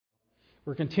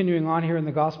We're continuing on here in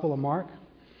the Gospel of Mark.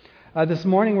 This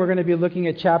morning we're going to be looking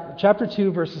at chapter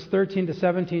 2, verses 13 to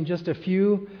 17, just a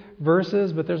few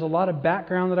verses, but there's a lot of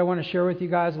background that I want to share with you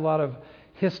guys, a lot of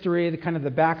history, the kind of the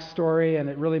backstory, and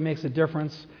it really makes a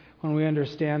difference when we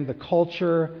understand the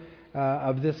culture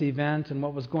of this event and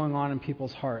what was going on in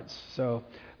people's hearts. So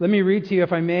let me read to you,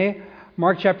 if I may,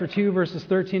 Mark chapter 2, verses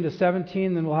 13 to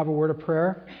 17, then we'll have a word of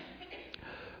prayer.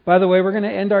 By the way, we're going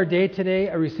to end our day today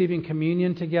receiving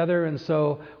communion together, and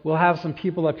so we'll have some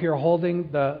people up here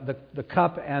holding the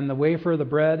cup and the wafer, the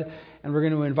bread, and we're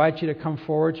going to invite you to come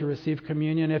forward to receive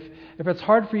communion. If it's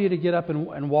hard for you to get up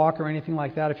and walk or anything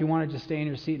like that, if you want to just stay in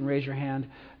your seat and raise your hand,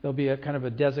 there'll be a kind of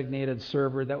a designated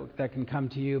server that can come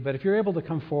to you. But if you're able to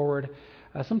come forward,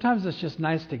 sometimes it's just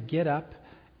nice to get up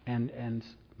and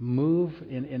move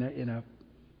in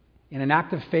an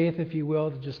act of faith, if you will,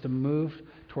 just to move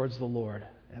towards the Lord.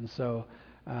 And so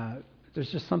there's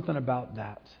just something about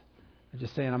that. I'm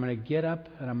just saying, I'm going to get up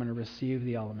and I'm going to receive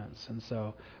the elements. And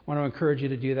so I want to encourage you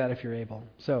to do that if you're able.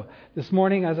 So this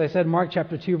morning, as I said, Mark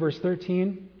chapter 2, verse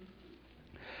 13.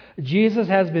 Jesus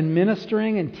has been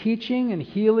ministering and teaching and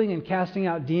healing and casting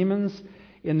out demons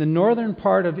in the northern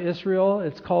part of Israel.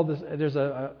 It's called, there's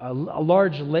a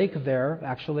large lake there,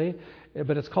 actually,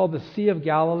 but it's called the Sea of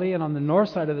Galilee. And on the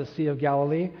north side of the Sea of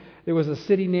Galilee, there was a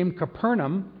city named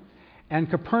Capernaum. And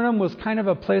Capernaum was kind of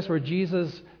a place where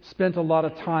Jesus spent a lot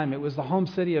of time. It was the home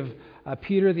city of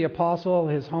Peter the Apostle.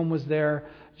 His home was there.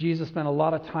 Jesus spent a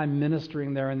lot of time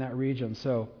ministering there in that region.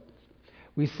 So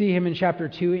we see him in chapter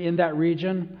 2 in that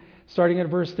region. Starting at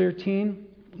verse 13,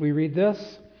 we read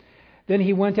this. Then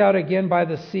he went out again by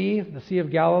the Sea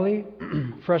of Galilee,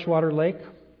 freshwater lake.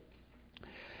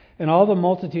 And all the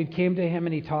multitude came to him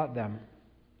and he taught them.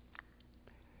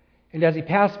 And as he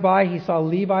passed by, he saw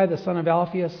Levi, the son of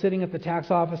Alphaeus, sitting at the tax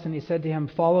office, and he said to him,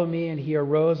 "Follow me." And he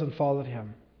arose and followed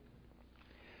him.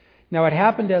 Now it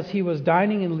happened as he was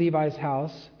dining in Levi's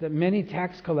house that many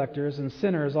tax collectors and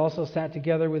sinners also sat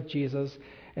together with Jesus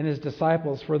and his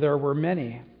disciples, for there were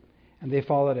many, and they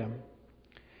followed him.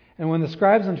 And when the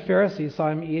scribes and Pharisees saw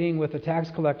him eating with the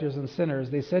tax collectors and sinners,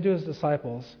 they said to his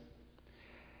disciples,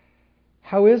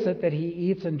 "How is it that he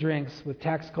eats and drinks with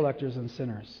tax collectors and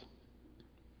sinners?"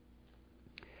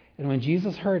 And when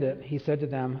Jesus heard it, he said to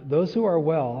them, "Those who are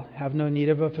well have no need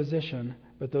of a physician,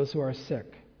 but those who are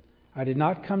sick. I did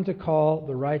not come to call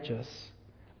the righteous,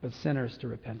 but sinners to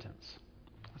repentance."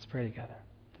 Let's pray together.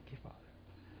 Thank you, Father.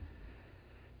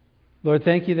 Lord,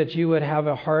 thank you that you would have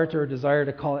a heart or a desire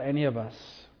to call any of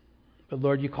us. But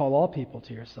Lord, you call all people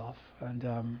to yourself.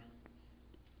 And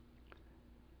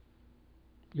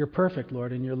you're perfect,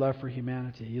 Lord, in your love for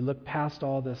humanity. You look past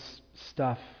all this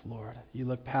stuff, Lord. You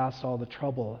look past all the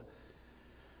trouble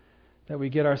that we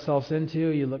get ourselves into.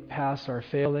 You look past our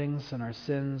failings and our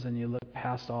sins, and you look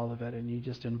past all of it, and you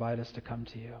just invite us to come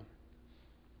to you.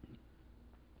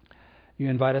 You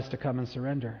invite us to come and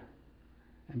surrender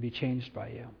and be changed by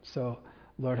you. So,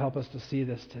 Lord, help us to see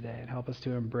this today and help us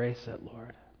to embrace it,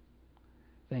 Lord.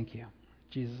 Thank you.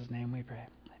 In Jesus' name we pray.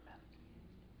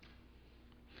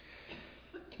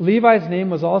 Levi's name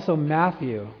was also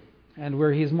Matthew, and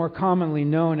where he's more commonly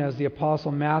known as the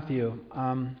Apostle Matthew.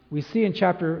 We see in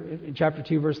chapter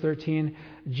 2, verse 13,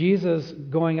 Jesus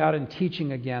going out and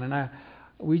teaching again. And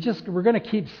we're going to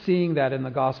keep seeing that in the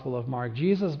Gospel of Mark.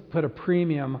 Jesus put a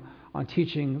premium on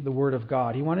teaching the Word of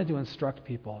God. He wanted to instruct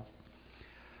people.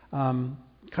 Kind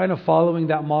of following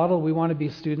that model, we want to be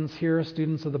students here,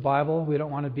 students of the Bible. We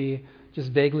don't want to be just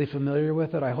vaguely familiar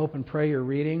with it. I hope and pray you're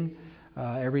reading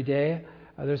every day.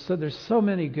 There's so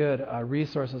many good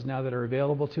resources now that are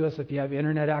available to us. If you have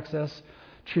internet access,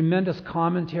 tremendous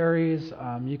commentaries.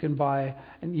 You can buy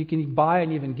and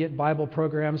even get Bible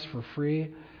programs for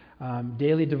free.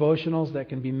 Daily devotionals that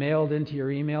can be mailed into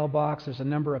your email box. There's a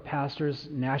number of pastors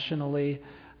nationally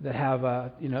that have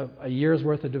a year's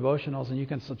worth of devotionals, and you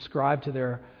can subscribe to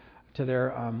their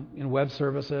web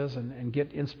services and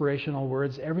get inspirational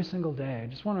words every single day. I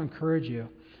just want to encourage you.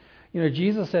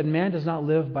 Jesus said, "Man does not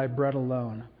live by bread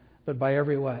alone, but by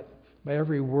every what? By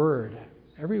every word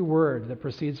that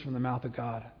proceeds from the mouth of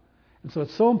God." And so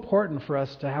it's so important for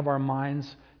us to have our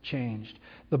minds changed.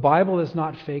 The Bible is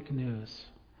not fake news.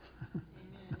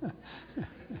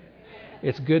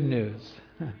 It's good news.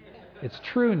 It's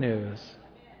true news.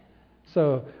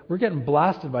 So we're getting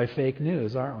blasted by fake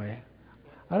news, aren't we?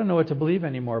 I don't know what to believe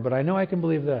anymore, but I know I can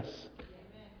believe this.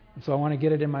 And so I want to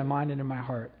get it in my mind and in my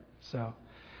heart. So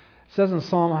it says in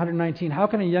Psalm 119, "How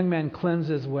can a young man cleanse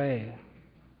his way?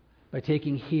 By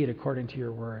taking heed according to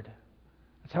your word."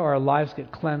 That's how our lives get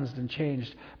cleansed and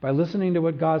changed, by listening to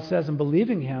what God says and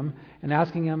believing him and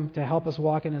asking him to help us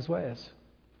walk in his ways.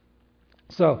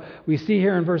 So we see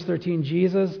here in verse 13,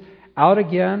 Jesus out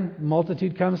again,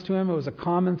 multitude comes to him. It was a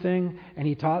common thing, and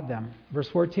he taught them. Verse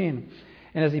 14,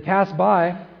 and as he passed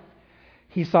by,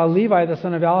 he saw Levi, the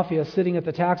son of Alphaeus, sitting at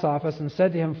the tax office, and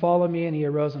said to him, "Follow me," and he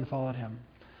arose and followed him.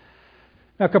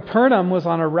 Now, Capernaum was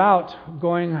on a route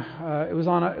going. It was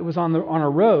on a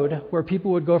road where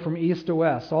people would go from east to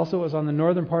west. Also, it was on the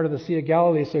northern part of the Sea of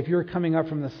Galilee. So, if you were coming up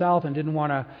from the south and didn't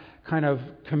want to kind of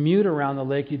commute around the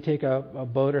lake, you'd take a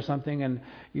boat or something, and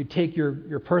you'd take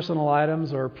your personal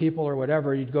items or people or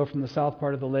whatever. You'd go from the south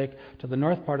part of the lake to the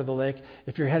north part of the lake.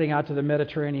 If you're heading out to the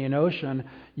Mediterranean Ocean,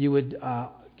 you would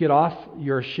get off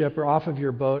your ship or off of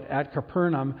your boat at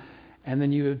Capernaum, and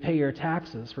then you would pay your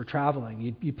taxes for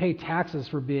traveling. You pay taxes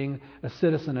for being a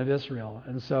citizen of Israel.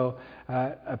 And so,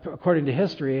 according to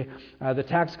history, the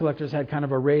tax collectors had kind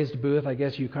of a raised booth. I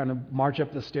guess you kind of march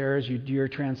up the stairs, you do your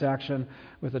transaction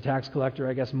with the tax collector,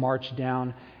 I guess march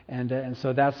down. And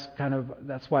so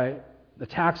that's why the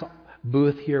tax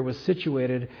booth here was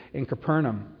situated in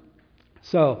Capernaum.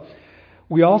 So,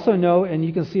 we also know, and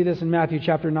you can see this in Matthew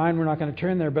chapter 9, we're not going to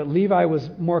turn there, but Levi was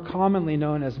more commonly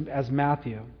known as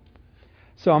Matthew.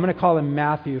 So I'm going to call him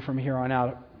Matthew from here on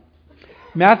out.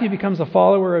 Matthew becomes a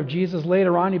follower of Jesus.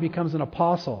 Later on, he becomes an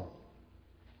apostle.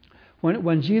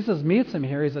 When Jesus meets him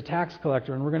here, he's a tax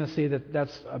collector, and we're going to see that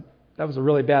was a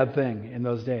really bad thing in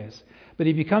those days. But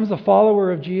he becomes a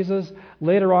follower of Jesus,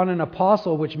 later on an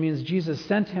apostle, which means Jesus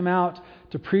sent him out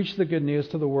to preach the good news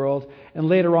to the world, and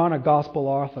later on a gospel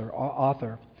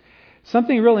author.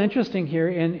 Something real interesting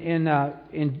here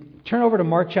turn over to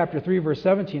Mark chapter 3, verse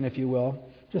 17, if you will.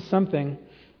 Just something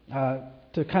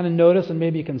to kind of notice and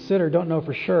maybe consider. Don't know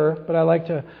for sure, but I like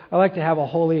to have a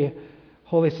holy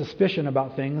suspicion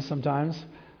about things sometimes,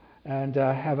 and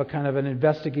have a kind of an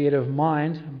investigative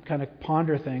mind, kind of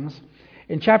ponder things.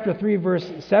 In chapter 3, verse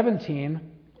 17,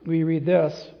 we read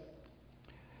this.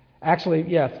 Actually,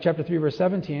 chapter 3, verse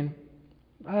 17.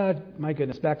 My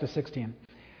goodness, back to 16.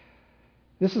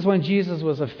 This is when Jesus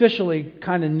was officially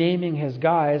kind of naming his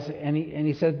guys, and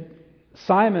he said,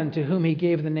 Simon, to whom he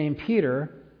gave the name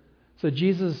Peter. So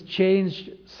Jesus changed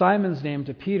Simon's name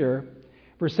to Peter.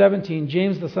 Verse 17,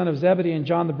 James the son of Zebedee and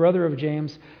John the brother of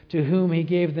James, to whom he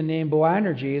gave the name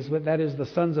Boanerges, that is the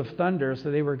sons of thunder.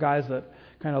 So they were guys that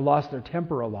kind of lost their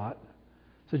temper a lot.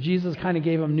 So Jesus kind of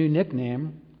gave them a new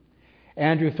nickname.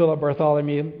 Andrew, Philip,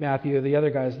 Bartholomew, Matthew, the other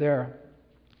guys there.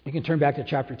 You can turn back to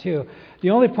chapter 2.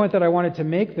 The only point that I wanted to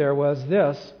make there was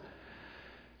this,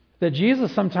 that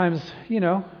Jesus sometimes,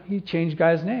 he changed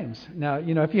guys' names. Now,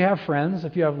 if you have friends,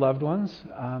 if you have loved ones,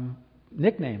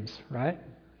 nicknames, right?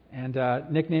 And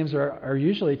nicknames are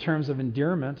usually terms of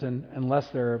endearment, and unless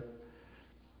they're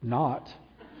not.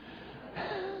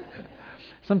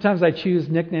 Sometimes I choose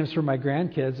nicknames for my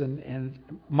grandkids, and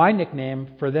my nickname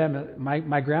for them,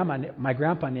 my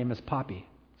grandpa name is Poppy.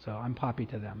 So I'm Poppy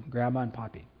to them, Grandma and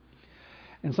Poppy.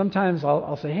 And sometimes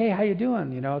I'll say, "Hey, how you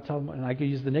doing?" Tell them, and I could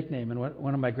use the nickname. And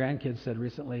one of my grandkids said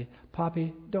recently,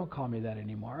 "Poppy, don't call me that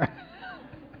anymore."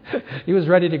 He was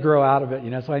ready to grow out of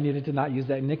it, so I needed to not use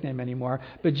that nickname anymore.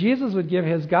 But Jesus would give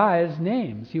his guys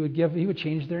names. He would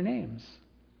change their names.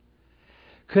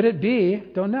 Could it be?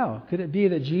 Don't know. Could it be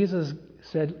that Jesus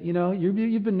said,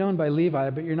 you've been known by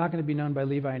Levi, but you're not going to be known by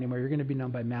Levi anymore. You're going to be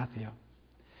known by Matthew.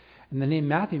 And the name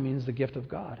Matthew means the gift of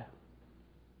God.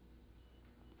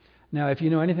 Now, if you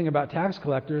know anything about tax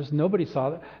collectors,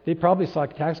 they probably saw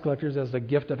tax collectors as the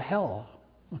gift of hell,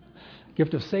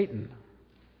 gift of Satan.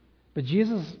 But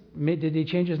Jesus, did he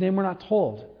change his name? We're not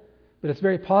told. But it's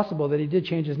very possible that he did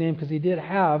change his name because he did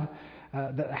have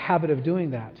the habit of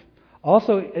doing that.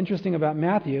 Also interesting about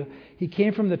Matthew, he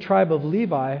came from the tribe of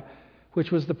Levi,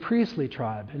 which was the priestly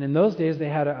tribe. And in those days, they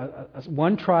had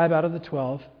one tribe out of the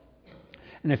 12.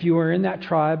 And if you were in that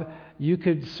tribe, you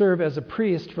could serve as a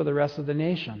priest for the rest of the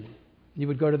nation. You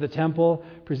would go to the temple,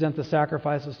 present the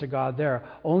sacrifices to God there.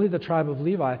 Only the tribe of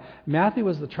Levi. Matthew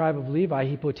was the tribe of Levi.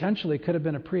 He potentially could have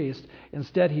been a priest.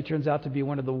 Instead, he turns out to be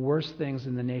one of the worst things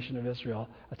in the nation of Israel,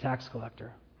 a tax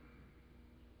collector.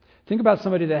 Think about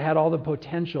somebody that had all the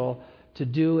potential to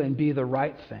do and be the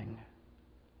right thing.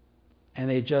 And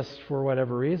they just, for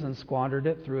whatever reason, squandered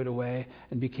it, threw it away,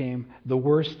 and became the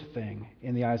worst thing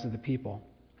in the eyes of the people.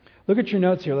 Look at your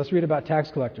notes here. Let's read about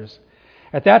tax collectors.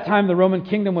 At that time, the Roman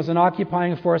kingdom was an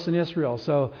occupying force in Israel.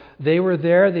 So they were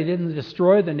there. They didn't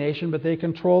destroy the nation, but they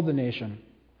controlled the nation.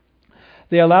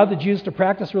 They allowed the Jews to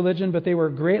practice religion, but they were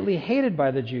greatly hated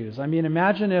by the Jews. I mean,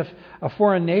 imagine if a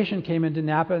foreign nation came into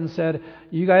Napa and said,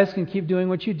 "You guys can keep doing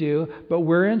what you do, but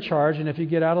we're in charge, and if you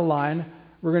get out of line,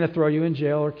 we're going to throw you in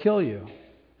jail or kill you."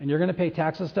 And you're going to pay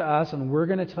taxes to us, and we're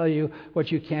going to tell you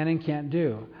what you can and can't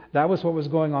do. That was what was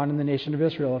going on in the nation of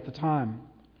Israel at the time.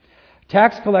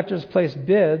 Tax collectors placed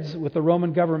bids with the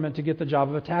Roman government to get the job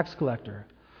of a tax collector.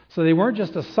 So they weren't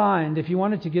just assigned. If you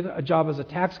wanted to get a job as a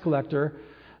tax collector,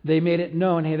 they made it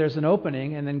known, hey, there's an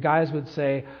opening, and then guys would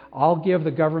say, I'll give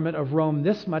the government of Rome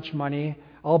this much money,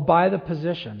 I'll buy the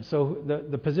position. So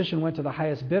the position went to the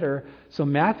highest bidder. So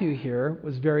Matthew here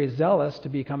was very zealous to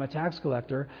become a tax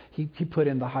collector. He put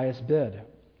in the highest bid.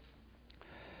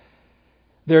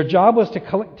 Their job was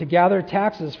to gather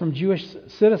taxes from Jewish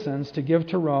citizens to give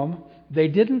to Rome. They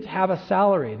didn't have a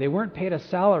salary. They weren't paid a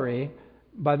salary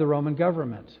by the Roman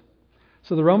government.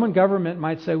 So the Roman government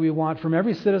might say, we want from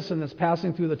every citizen that's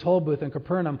passing through the toll booth in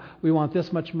Capernaum, we want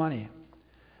this much money.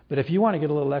 But if you want to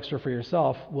get a little extra for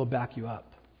yourself, we'll back you up.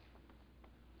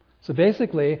 So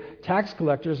basically, tax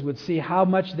collectors would see how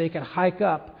much they could hike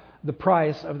up the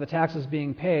price of the taxes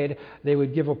being paid. They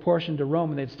would give a portion to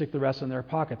Rome and they'd stick the rest in their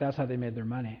pocket. That's how they made their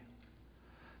money.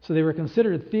 So they were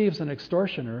considered thieves and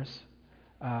extortioners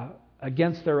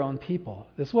against their own people.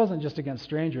 This wasn't just against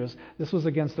strangers. This was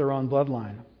against their own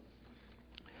bloodline.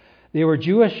 They were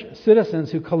Jewish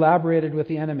citizens who collaborated with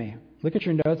the enemy. Look at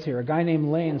your notes here. A guy named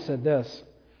Lane said this: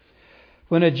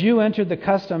 when a Jew entered the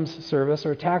customs service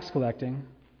or tax collecting,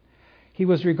 he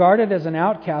was regarded as an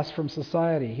outcast from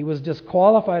society. He was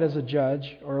disqualified as a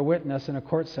judge or a witness in a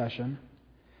court session.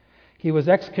 He was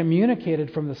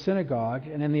excommunicated from the synagogue,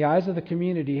 and in the eyes of the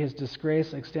community, his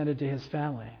disgrace extended to his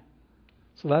family.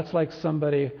 So that's like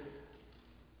somebody,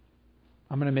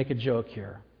 I'm going to make a joke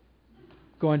here,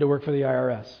 going to work for the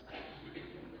IRS.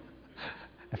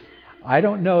 I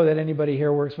don't know that anybody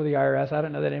here works for the IRS. I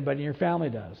don't know that anybody in your family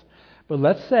does. But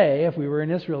let's say if we were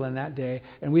in Israel in that day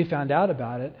and we found out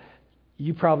about it,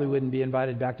 you probably wouldn't be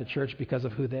invited back to church because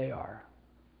of who they are.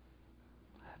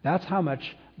 That's how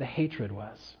much the hatred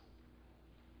was.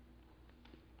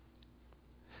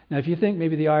 Now, if you think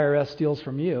maybe the IRS steals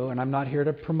from you, and I'm not here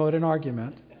to promote an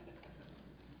argument,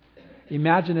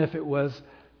 imagine if it was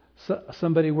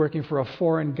somebody working for a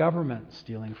foreign government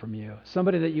stealing from you.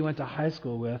 Somebody that you went to high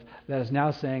school with that is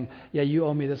now saying, yeah, you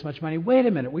owe me this much money. Wait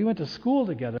a minute, we went to school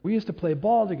together. We used to play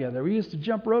ball together. We used to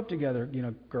jump rope together,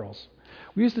 girls.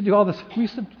 We used to do all this.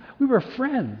 We were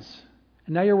friends.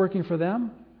 And now you're working for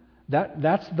them?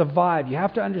 That's the vibe. You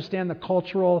have to understand the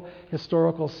cultural,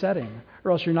 historical setting,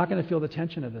 or else you're not going to feel the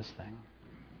tension of this thing.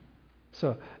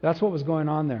 So that's what was going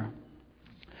on there.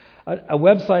 A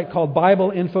website called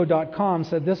BibleInfo.com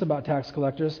said this about tax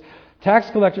collectors. Tax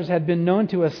collectors had been known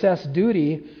to assess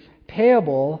duty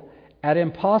payable at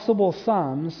impossible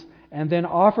sums and then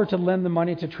offer to lend the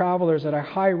money to travelers at a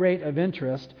high rate of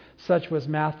interest. Such was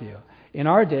Matthew. In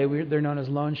our day, they're known as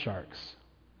loan sharks.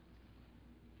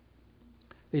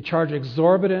 They charge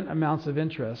exorbitant amounts of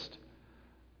interest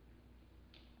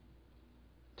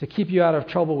to keep you out of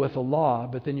trouble with the law,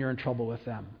 but then you're in trouble with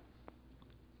them.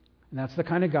 And that's the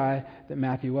kind of guy that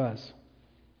Matthew was.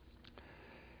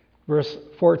 Verse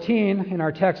 14 in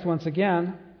our text once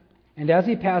again, and as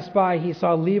he passed by, he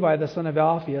saw Levi, the son of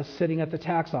Alphaeus, sitting at the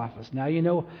tax office. Now you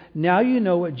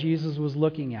know what Jesus was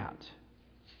looking at.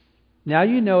 Now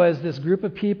you know, as this group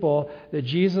of people, that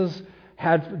Jesus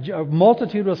had, a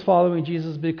multitude was following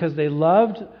Jesus because they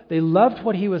loved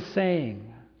what he was saying.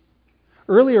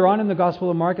 Earlier on in the Gospel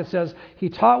of Mark, it says, he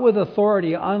taught with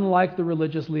authority, unlike the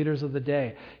religious leaders of the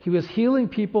day. He was healing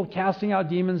people, casting out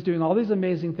demons, doing all these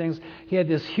amazing things. He had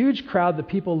this huge crowd. The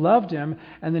people loved him.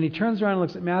 And then he turns around and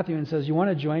looks at Matthew and says, you want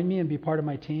to join me and be part of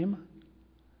my team?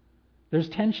 There's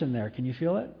tension there. Can you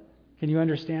feel it? Can you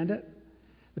understand it?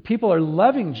 The people are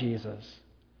loving Jesus.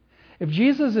 If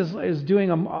Jesus is doing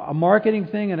a marketing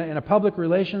thing and a public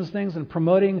relations things and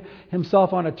promoting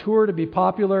himself on a tour to be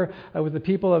popular with the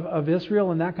people of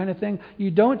Israel and that kind of thing, you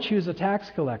don't choose a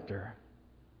tax collector.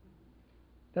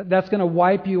 That's going to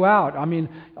wipe you out. I mean,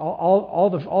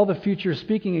 all the future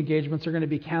speaking engagements are going to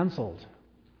be canceled.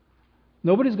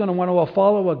 Nobody's going to want to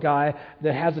follow a guy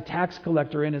that has a tax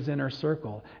collector in his inner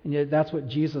circle. And yet that's what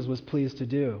Jesus was pleased to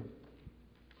do.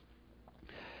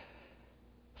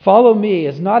 Follow me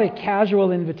is not a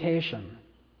casual invitation.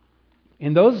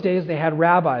 In those days, they had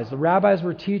rabbis. The rabbis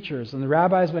were teachers, and the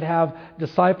rabbis would have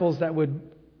disciples that would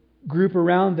group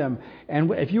around them.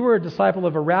 And if you were a disciple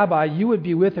of a rabbi, you would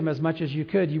be with him as much as you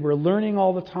could. You were learning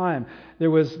all the time. There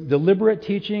was deliberate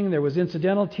teaching. There was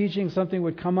incidental teaching. Something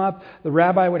would come up. The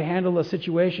rabbi would handle a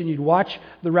situation. You'd watch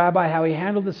the rabbi, how he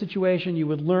handled the situation. You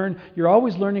would learn. You're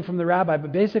always learning from the rabbi,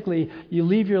 but basically you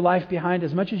leave your life behind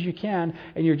as much as you can,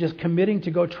 and you're just committing to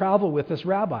go travel with this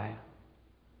rabbi.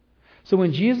 So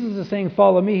when Jesus is saying,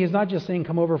 follow me, he's not just saying,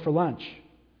 come over for lunch.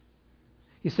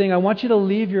 He's saying, I want you to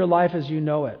leave your life as you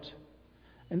know it.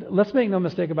 And let's make no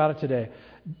mistake about it today.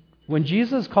 When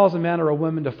Jesus calls a man or a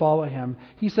woman to follow him,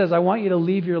 he says, I want you to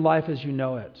leave your life as you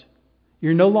know it.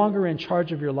 You're no longer in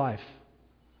charge of your life.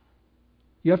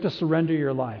 You have to surrender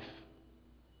your life.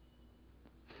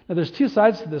 Now, there's two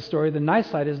sides to this story. The nice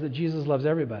side is that Jesus loves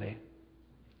everybody.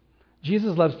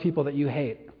 Jesus loves people that you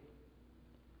hate.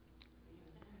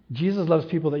 Jesus loves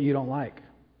people that you don't like.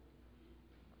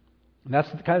 And that's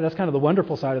kind of the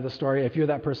wonderful side of the story if you're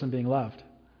that person being loved.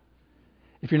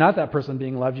 If you're not that person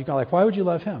being loved, you go like, why would you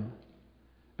love him?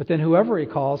 But then whoever he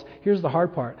calls, here's the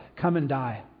hard part. Come and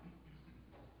die.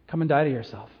 Come and die to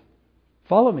yourself.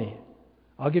 Follow me.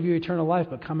 I'll give you eternal life,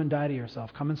 but come and die to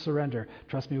yourself. Come and surrender.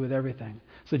 Trust me with everything.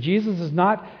 So Jesus is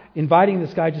not inviting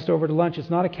this guy just over to lunch. It's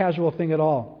not a casual thing at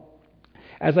all.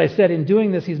 As I said, in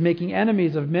doing this, he's making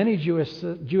enemies of many Jewish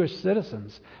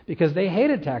citizens because they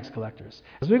hated tax collectors.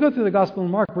 As we go through the Gospel of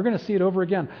Mark, we're going to see it over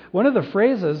again. One of the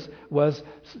phrases was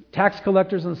tax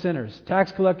collectors and sinners.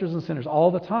 Tax collectors and sinners all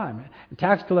the time. And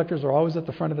tax collectors are always at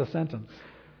the front of the sentence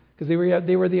because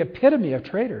they were the epitome of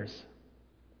traitors.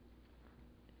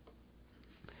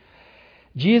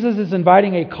 Jesus is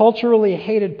inviting a culturally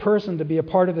hated person to be a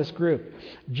part of this group.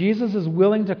 Jesus is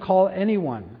willing to call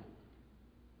anyone.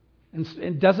 And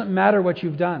it doesn't matter what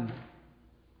you've done.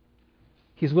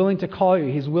 He's willing to call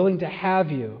you. He's willing to have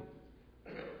you.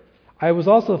 I was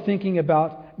also thinking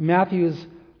about Matthew's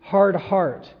hard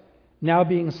heart now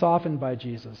being softened by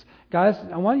Jesus. Guys,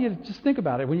 I want you to just think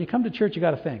about it. When you come to church, you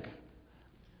got to think.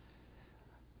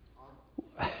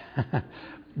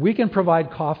 We can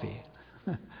provide coffee.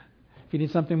 If you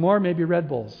need something more, maybe Red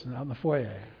Bulls out in the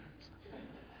foyer.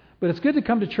 But it's good to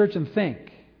come to church and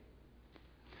think.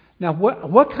 Now,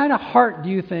 what kind of heart do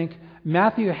you think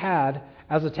Matthew had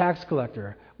as a tax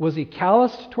collector? Was he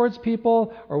calloused towards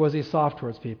people or was he soft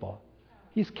towards people?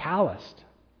 He's calloused.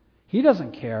 He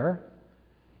doesn't care.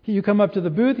 You come up to the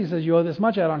booth, he says, you owe this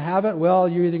much, I don't have it. Well,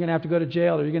 you're either going to have to go to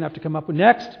jail or you're going to have to come up with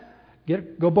next.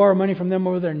 Go borrow money from them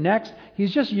over there next.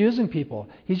 He's just using people.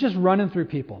 He's just running through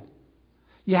people.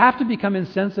 You have to become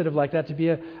insensitive like that to be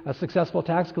a successful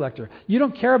tax collector. You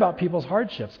don't care about people's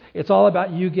hardships. It's all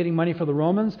about you getting money for the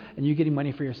Romans and you getting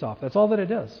money for yourself. That's all that it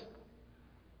is.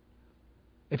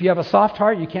 If you have a soft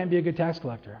heart, you can't be a good tax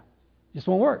collector. It just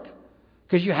won't work.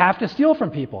 Because you have to steal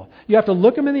from people. You have to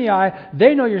look them in the eye.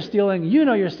 They know you're stealing. You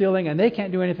know you're stealing. And they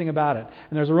can't do anything about it.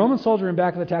 And there's a Roman soldier in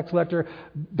back of the tax collector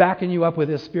backing you up with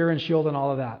his spear and shield and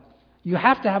all of that. You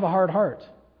have to have a hard heart.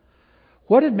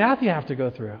 What did Matthew have to go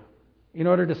through in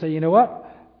order to say, you know what?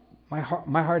 My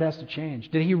heart has to change.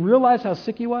 Did he realize how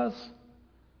sick he was?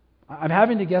 I'm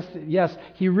having to guess that, yes,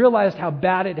 he realized how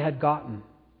bad it had gotten.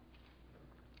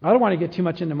 I don't want to get too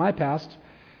much into my past,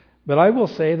 but I will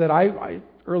say that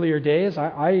earlier days,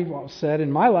 I said in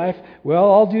my life,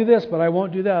 well, I'll do this, but I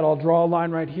won't do that. I'll draw a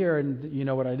line right here, and you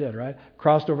know what I did, right?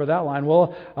 Crossed over that line.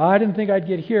 Well, I didn't think I'd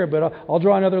get here, but I'll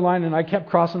draw another line, and I kept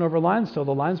crossing over lines till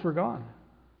the lines were gone.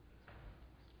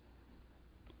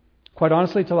 Quite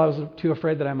honestly, till I was too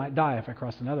afraid that I might die if I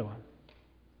crossed another one.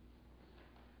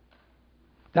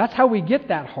 That's how we get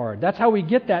that hard. That's how we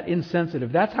get that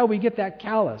insensitive. That's how we get that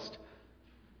calloused.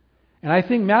 And I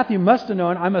think Matthew must have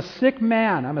known, I'm a sick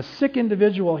man. I'm a sick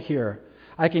individual here.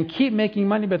 I can keep making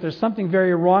money, but there's something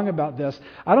very wrong about this.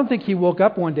 I don't think he woke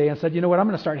up one day and said, you know what, I'm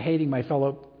going to start hating my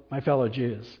fellow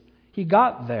Jews. He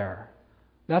got there.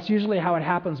 That's usually how it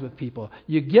happens with people.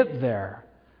 You get there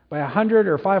by 100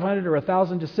 or 500 or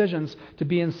 1,000 decisions to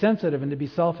be insensitive and to be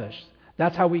selfish.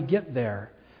 That's how we get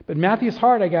there. But Matthew's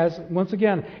heart, guys, once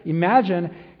again,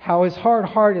 imagine how his hard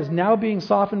heart is now being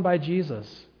softened by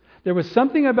Jesus. There was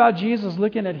something about Jesus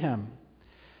looking at him.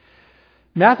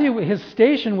 Matthew, his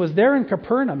station was there in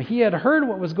Capernaum. He had heard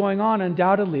what was going on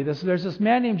undoubtedly. There's this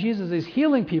man named Jesus. He's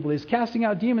healing people. He's casting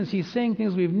out demons. He's saying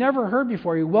things we've never heard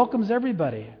before. He welcomes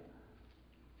everybody.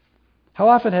 How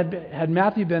often had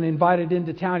Matthew been invited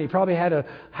into town? He probably had a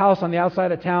house on the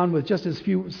outside of town with just his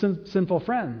few sinful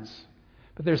friends.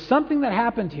 But there's something that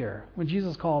happened here when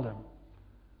Jesus called him.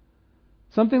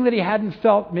 Something that he hadn't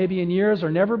felt maybe in years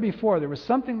or never before. There was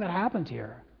something that happened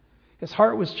here. His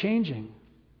heart was changing.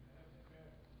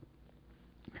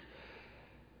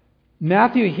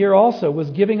 Matthew here also was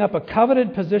giving up a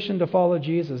coveted position to follow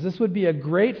Jesus. This would be a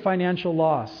great financial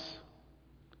loss.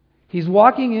 He's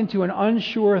walking into an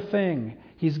unsure thing.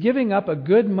 He's giving up a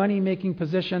good money-making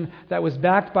position that was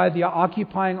backed by the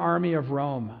occupying army of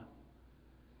Rome.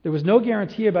 There was no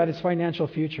guarantee about his financial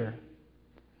future.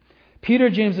 Peter,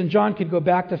 James, and John could go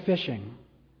back to fishing.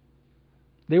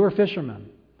 They were fishermen.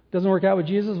 Doesn't work out with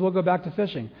Jesus, we'll go back to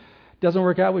fishing. Doesn't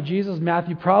work out with Jesus.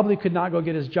 Matthew probably could not go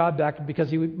get his job back because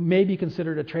he may be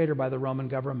considered a traitor by the Roman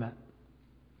government.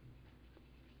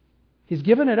 He's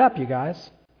given it up, you guys.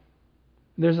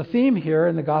 There's a theme here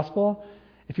in the gospel.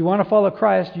 If you want to follow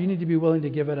Christ, you need to be willing to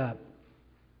give it up.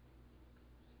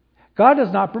 God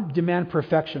does not demand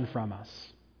perfection from us.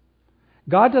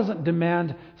 God doesn't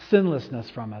demand sinlessness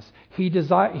from us. He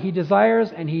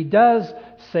desires and He does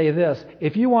say this: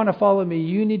 if you want to follow me,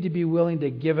 you need to be willing to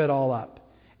give it all up.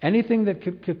 Anything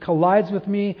that collides with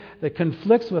me, that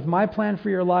conflicts with my plan for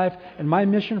your life and my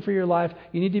mission for your life,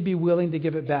 you need to be willing to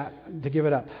give it back, to give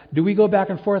it up. Do we go back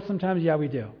and forth sometimes? Yeah, we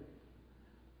do.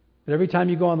 But every time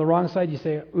you go on the wrong side, you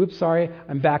say, oops, sorry,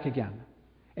 I'm back again.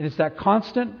 And it's that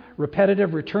constant,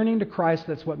 repetitive returning to Christ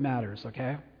that's what matters,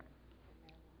 okay?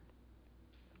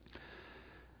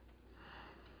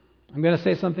 I'm going to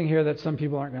say something here that some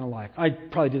people aren't going to like. I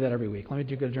probably do that every week. Let me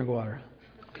get a drink of water.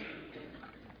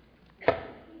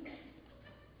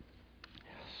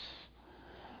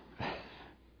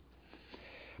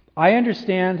 I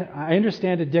understand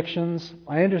addictions.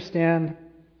 I understand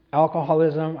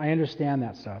alcoholism. I understand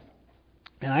that stuff.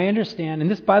 And I understand, and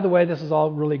this, by the way, this is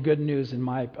all really good news in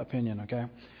my opinion, okay?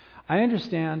 I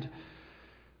understand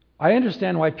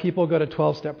why people go to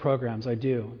 12-step programs. I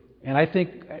do. And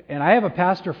I have a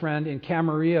pastor friend in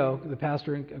Camarillo, the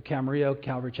pastor in Camarillo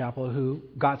Calvary Chapel, who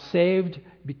got saved,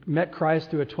 met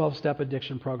Christ through a 12-step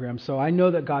addiction program. So I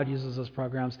know that God uses those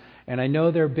programs, and I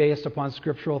know they're based upon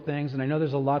scriptural things, and I know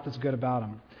there's a lot that's good about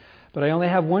them. But I only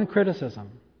have one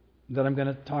criticism that I'm going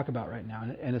to talk about right now,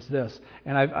 and it's this.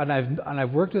 And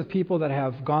I've worked with people that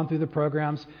have gone through the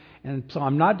programs, and so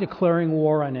I'm not declaring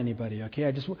war on anybody. Okay,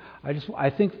 I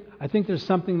think there's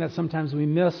something that sometimes we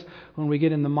miss when we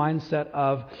get in the mindset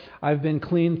of I've been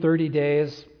clean 30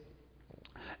 days,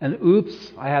 and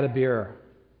oops, I had a beer.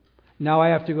 Now I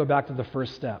have to go back to the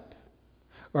first step.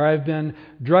 Or I've been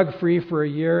drug-free for a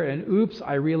year, and oops,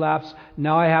 I relapsed.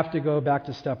 Now I have to go back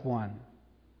to step one.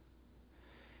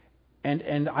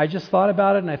 And I just thought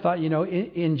about it, and I thought,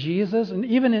 in Jesus, and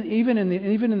even in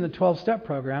the 12-step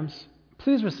programs,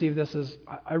 please receive this as,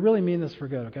 I really mean this for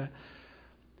good, okay?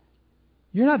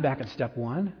 You're not back at step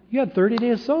one. You had 30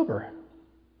 days sober.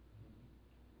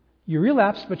 You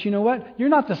relapsed, but you know what? You're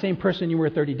not the same person you were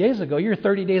 30 days ago. You're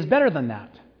 30 days better than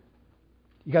that.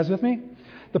 You guys with me?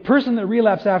 The person that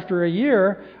relapsed after a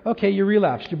year, okay, you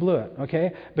relapsed, you blew it,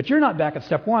 okay? But you're not back at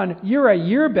step one. You're a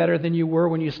year better than you were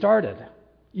when you started.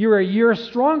 You're a year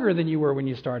stronger than you were when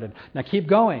you started. Now keep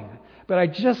going.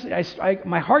 But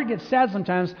my heart gets sad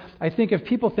sometimes. I think if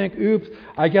people think, oops,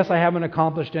 I guess I haven't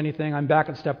accomplished anything, I'm back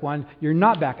at step one. You're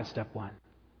not back at step one.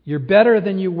 You're better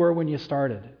than you were when you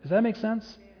started. Does that make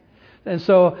sense? And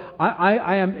so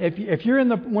I am. If you're in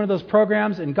one of those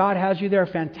programs and God has you there,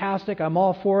 fantastic. I'm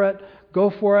all for it. Go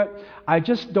for it. I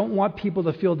just don't want people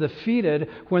to feel defeated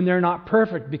when they're not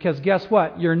perfect, because guess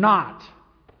what? You're not.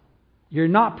 You're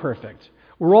not perfect.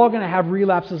 We're all going to have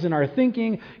relapses in our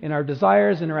thinking, in our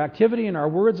desires, in our activity, in our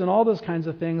words, and all those kinds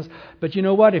of things. But you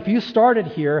know what? If you started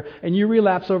here and you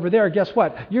relapse over there, guess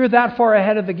what? You're that far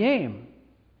ahead of the game.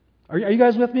 Are you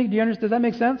guys with me? Do you understand? Does that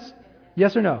make sense?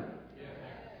 Yes or no? Yes.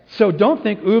 So don't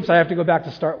think, oops, I have to go back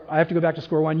to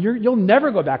square one. You'll never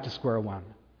go back to square one.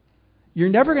 You're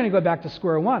never going to go back to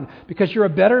square one because you're a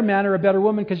better man or a better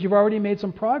woman because you've already made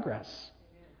some progress.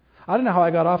 I don't know how I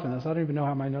got off on this. I don't even know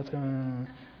how my notes go.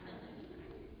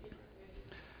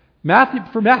 Matthew,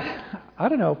 I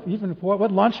don't know even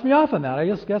what launched me off on that. I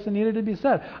just guess it needed to be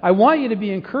said. I want you to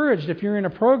be encouraged if you're in a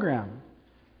program.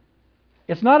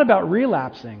 It's not about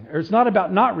relapsing, or it's not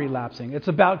about not relapsing. It's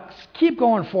about keep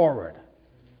going forward.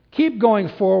 Keep going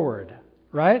forward,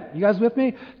 right? You guys with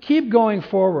me? Keep going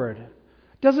forward.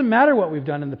 It doesn't matter what we've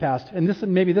done in the past. And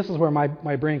maybe this is where my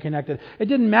brain connected. It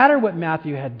didn't matter what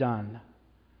Matthew had done.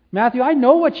 Matthew, I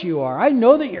know what you are. I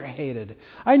know that you're hated.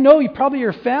 I know probably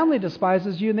your family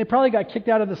despises you, and they probably got kicked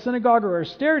out of the synagogue or are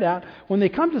stared at when they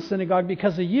come to synagogue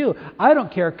because of you. I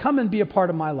don't care. Come and be a part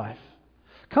of my life.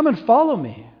 Come and follow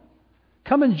me.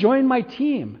 Come and join my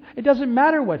team. It doesn't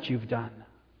matter what you've done.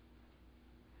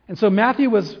 And so Matthew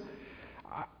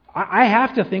I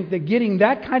have to think that getting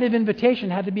that kind of invitation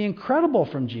had to be incredible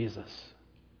from Jesus.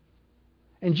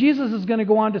 And Jesus is going to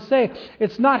go on to say,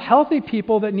 it's not healthy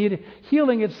people that need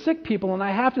healing, it's sick people. And I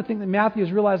have to think that Matthew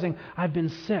is realizing, I've been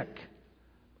sick.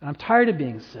 And I'm tired of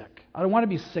being sick. I don't want to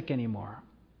be sick anymore.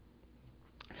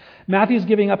 Matthew's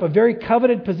giving up a very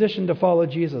coveted position to follow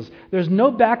Jesus. There's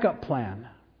no backup plan.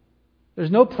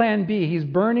 There's no plan B. He's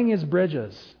burning his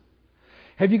bridges.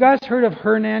 Have you guys heard of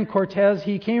Hernan Cortez?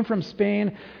 He came from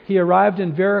Spain. He arrived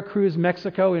in Veracruz,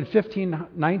 Mexico in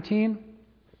 1519.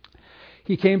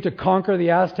 He came to conquer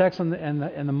the Aztecs and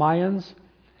the Mayans.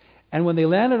 And when they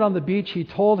landed on the beach, he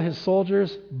told his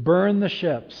soldiers, burn the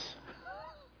ships.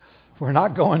 We're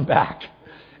not going back.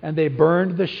 And they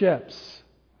burned the ships.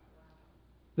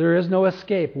 There is no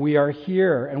escape. We are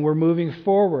here and we're moving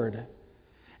forward.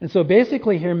 And so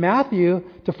basically here, Matthew,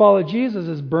 to follow Jesus,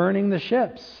 is burning the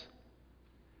ships.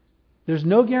 There's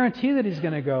no guarantee that he's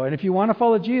going to go. And if you want to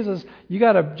follow Jesus, you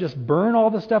got to just burn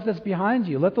all the stuff that's behind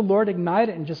you. Let the Lord ignite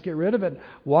it and just get rid of it.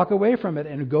 Walk away from it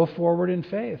and go forward in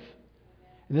faith.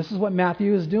 And this is what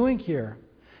Matthew is doing here.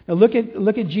 Now look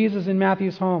at Jesus in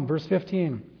Matthew's home, verse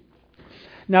 15.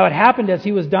 Now it happened as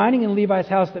he was dining in Levi's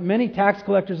house that many tax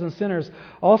collectors and sinners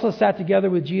also sat together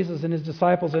with Jesus and his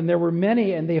disciples, and there were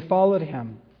many, and they followed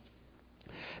him.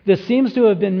 This seems to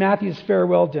have been Matthew's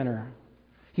farewell dinner.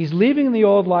 He's leaving the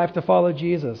old life to follow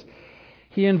Jesus.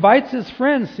 He invites his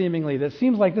friends, seemingly. That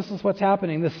seems like this is what's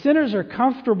happening. The sinners are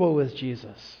comfortable with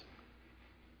Jesus.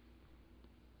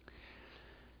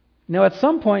 Now, at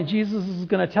some point, Jesus is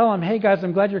going to tell them, hey, guys,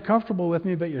 I'm glad you're comfortable with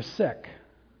me, but you're sick.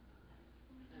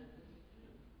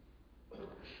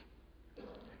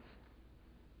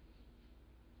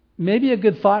 Maybe a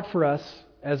good thought for us,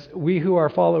 as we who are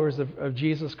followers of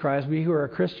Jesus Christ, we who are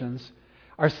Christians,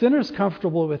 are sinners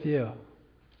comfortable with you?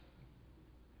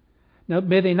 Now,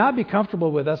 may they not be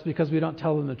comfortable with us because we don't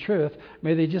tell them the truth.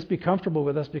 May they just be comfortable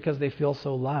with us because they feel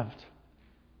so loved.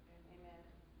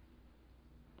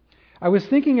 I was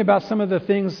thinking about some of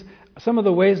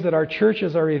the ways that our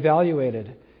churches are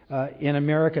evaluated in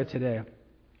America today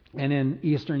and in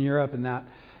Eastern Europe and that.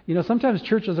 You know, sometimes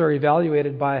churches are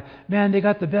evaluated by, man, they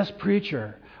got the best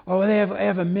preacher. Oh, they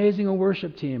have amazing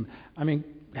worship team. I mean,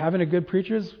 having a good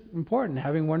preacher is important.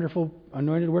 Having wonderful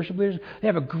anointed worship leaders. They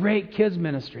have a great kids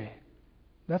ministry.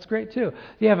 That's great too.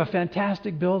 They have a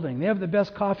fantastic building. They have the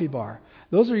best coffee bar.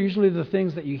 Those are usually the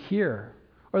things that you hear.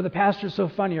 Or the pastor's so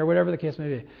funny, or whatever the case may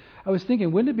be. I was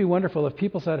thinking, wouldn't it be wonderful if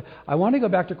people said, I want to go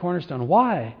back to Cornerstone.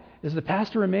 Why? Is the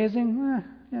pastor amazing?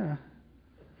 Yeah.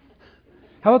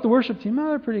 How about the worship team? Oh,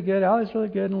 they're pretty good. Allie's really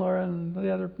good, and Laura and the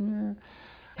other.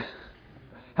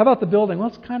 How about the building? Well,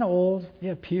 it's kind of old. They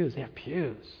have pews. How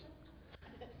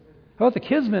about the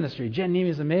kids ministry? Jen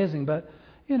Nemi's amazing, but,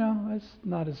 you know, it's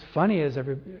not as funny as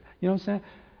every. You know what I'm saying?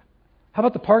 How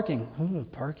about the parking? Ooh,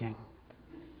 parking.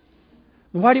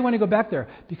 Why do you want to go back there?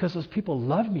 Because those people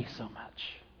love me so much.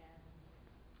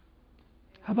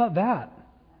 How about that?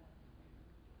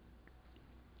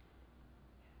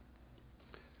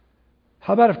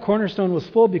 How about if Cornerstone was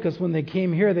full because when they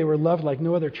came here, they were loved like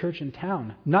no other church in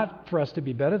town? Not for us to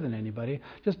be better than anybody,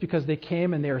 just because they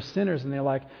came and they are sinners and they're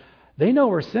like, they know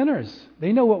we're sinners.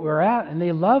 They know what we're at and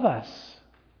they love us.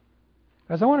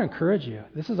 Guys, I want to encourage you.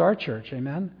 This is our church,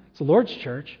 amen? It's the Lord's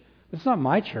church. It's not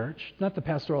my church. It's not the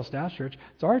pastoral staff church.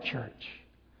 It's our church.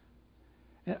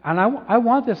 And I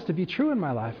want this to be true in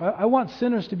my life. I want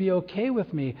sinners to be okay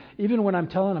with me, even when I'm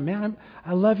telling them, man,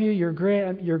 I love you, you're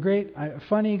great,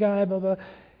 funny guy, blah, blah.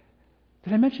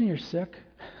 Did I mention you're sick?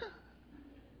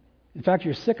 In fact,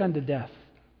 you're sick unto death.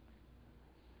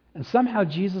 And somehow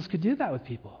Jesus could do that with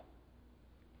people.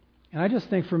 And I just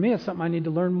think for me, it's something I need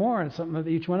to learn more, and something that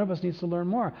each one of us needs to learn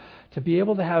more. To be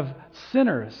able to have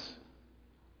sinners,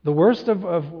 the worst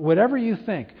of whatever you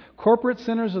think, corporate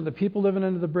sinners or the people living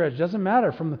under the bridge, doesn't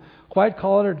matter, from white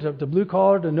collar to blue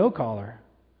collar to no collar.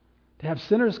 To have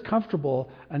sinners comfortable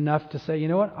enough to say, you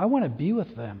know what, I want to be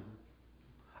with them.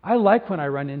 I like when I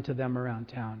run into them around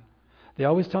town. They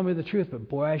always tell me the truth, but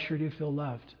boy, I sure do feel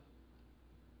loved.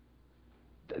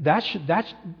 That,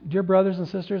 dear brothers and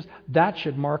sisters, that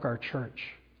should mark our church.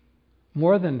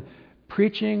 More than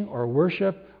preaching or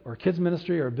worship or kids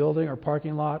ministry or building or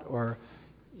parking lot or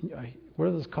what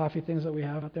are those coffee things that we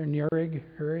have out there? Neurig.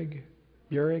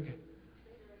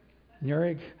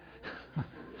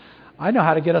 I know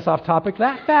how to get us off topic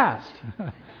that fast.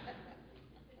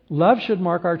 Love should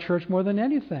mark our church more than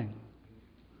anything.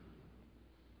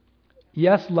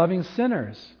 Yes, loving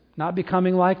sinners, not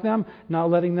becoming like them,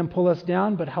 not letting them pull us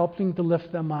down, but helping to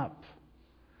lift them up.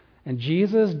 And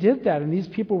Jesus did that, and these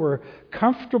people were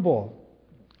comfortable.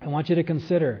 I want you to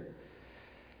consider.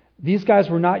 These guys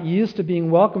were not used to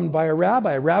being welcomed by a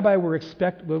rabbi. Rabbi were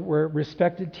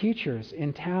respected teachers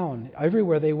in town,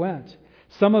 everywhere they went.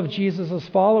 Some of Jesus'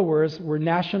 followers were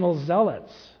national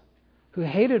zealots who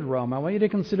hated Rome. I want you to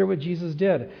consider what Jesus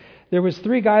did. There was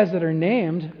 3 guys that are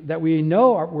named that we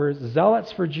know were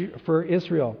zealots for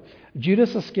Israel.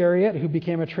 Judas Iscariot, who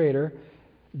became a traitor.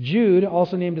 Jude,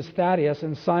 also named as Thaddeus,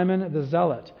 and Simon the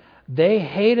Zealot. They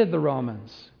hated the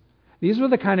Romans. These were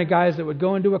the kind of guys that would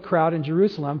go into a crowd in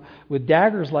Jerusalem with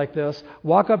daggers like this,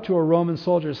 walk up to a Roman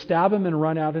soldier, stab him, and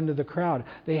run out into the crowd.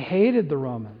 They hated the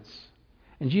Romans.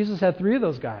 And Jesus had 3 of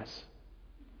those guys.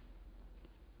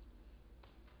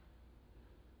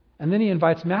 And then he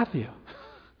invites Matthew.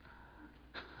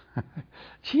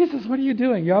 Jesus, what are you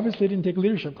doing? You obviously didn't take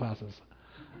leadership classes.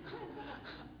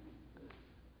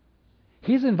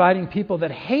 He's inviting people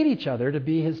that hate each other to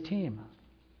be his team.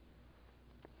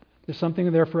 There's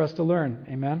something there for us to learn.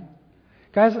 Amen?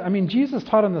 Guys, Jesus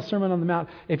taught on the Sermon on the Mount,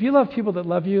 if you love people that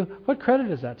love you, what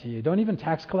credit is that to you? Don't even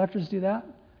tax collectors do that?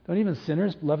 Don't even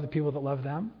sinners love the people that love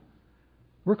them?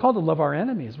 We're called to love our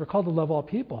enemies. We're called to love all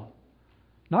people.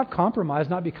 Not compromise,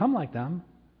 not become like them.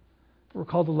 We're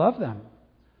called to love them.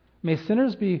 May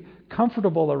sinners be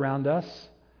comfortable around us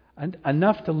and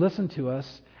enough to listen to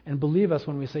us and believe us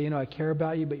when we say, I care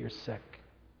about you, but you're sick.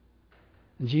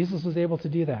 And Jesus was able to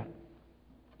do that.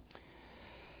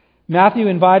 Matthew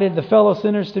invited the fellow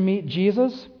sinners to meet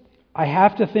Jesus. I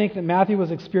have to think that Matthew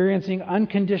was experiencing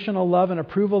unconditional love and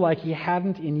approval like he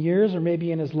hadn't in years or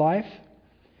maybe in his life.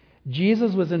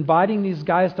 Jesus was inviting these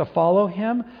guys to follow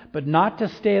him, but not to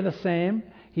stay the same.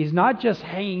 He's not just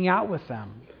hanging out with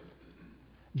them.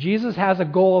 Jesus has a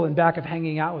goal in back of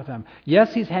hanging out with them.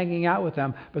 Yes, he's hanging out with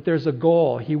them, but there's a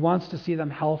goal. He wants to see them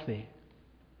healthy.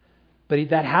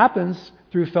 But that happens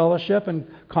through fellowship and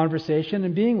conversation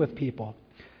and being with people.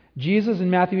 Jesus in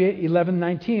Matthew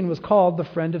 11:19 was called the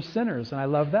friend of sinners, and I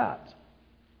love that.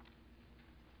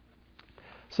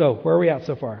 So, where are we at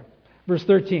so far? Verse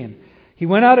 13. He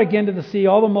went out again to the sea.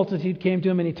 All the multitude came to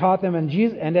him, and he taught them.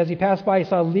 And as he passed by, he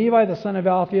saw Levi, the son of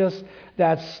Alphaeus,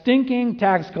 that stinking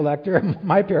tax collector,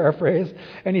 my paraphrase.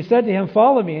 And he said to him,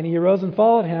 "Follow me." And he arose and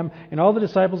followed him. And all the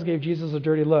disciples gave Jesus a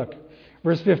dirty look.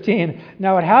 Verse 15.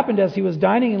 Now it happened as he was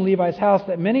dining in Levi's house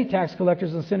that many tax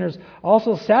collectors and sinners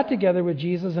also sat together with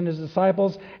Jesus and his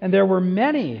disciples. And there were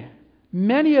many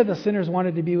of the sinners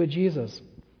wanted to be with Jesus.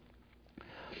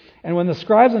 And when the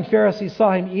scribes and Pharisees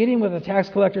saw him eating with the tax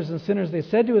collectors and sinners, they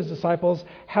said to his disciples,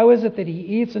 "How is it that he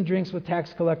eats and drinks with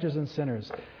tax collectors and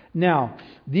sinners?" Now,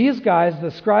 these guys,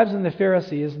 the scribes and the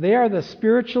Pharisees, they are the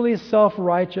spiritually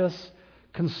self-righteous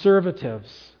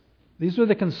conservatives. These were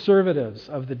the conservatives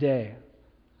of the day.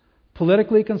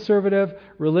 Politically conservative,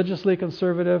 religiously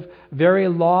conservative, very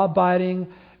law-abiding,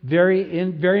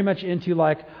 very much into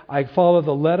I follow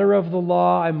the letter of the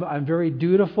law. I'm very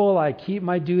dutiful. I keep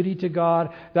my duty to God.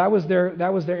 That was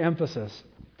their emphasis.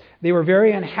 They were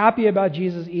very unhappy about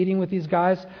Jesus eating with these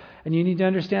guys. And you need to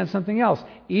understand something else.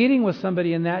 Eating with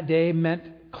somebody in that day meant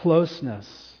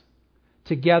closeness,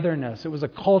 togetherness. It was a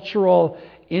cultural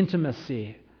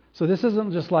intimacy. So this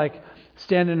isn't just like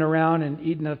standing around and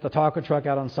eating at the taco truck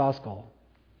out on Soskull.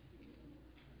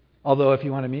 Although if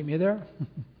you want to meet me there.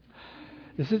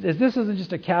 This isn't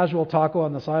just a casual taco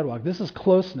on the sidewalk. This is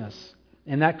closeness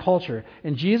in that culture.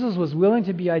 And Jesus was willing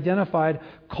to be identified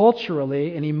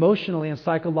culturally and emotionally and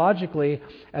psychologically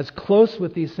as close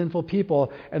with these sinful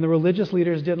people, and the religious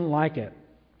leaders didn't like it.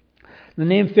 The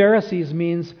name Pharisees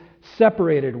means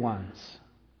separated ones.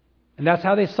 And that's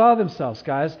how they saw themselves,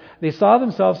 guys. They saw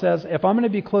themselves as, if I'm going to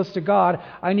be close to God,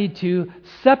 I need to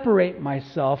separate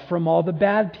myself from all the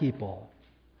bad people.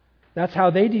 That's how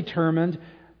they determined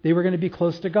they were going to be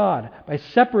close to God, by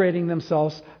separating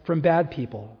themselves from bad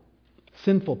people,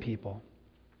 sinful people.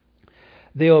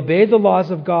 They obeyed the laws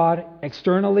of God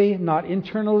externally, not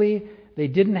internally. They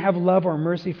didn't have love or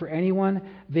mercy for anyone.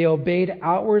 They obeyed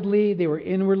outwardly. They were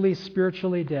inwardly,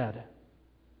 spiritually dead.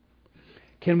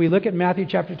 Can we look at Matthew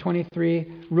chapter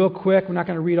 23 real quick? We're not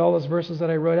going to read all those verses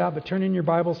that I wrote out, but turn in your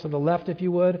Bibles to the left if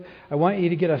you would. I want you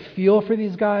to get a feel for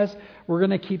these guys. We're going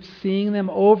to keep seeing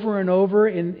them over and over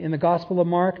in the Gospel of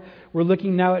Mark. We're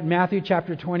looking now at Matthew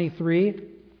chapter 23.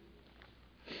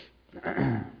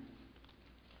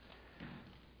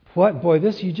 What? Boy,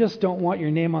 you just don't want your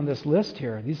name on this list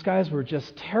here. These guys were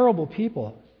just terrible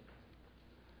people.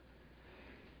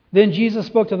 Then Jesus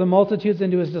spoke to the multitudes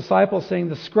and to his disciples, saying,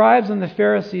 "The scribes and the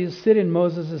Pharisees sit in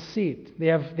Moses' seat." They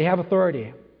have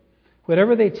authority.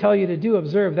 "Whatever they tell you to do,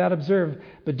 observe,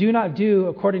 but do not do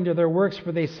according to their works,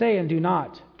 for they say and do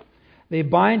not. They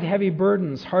bind heavy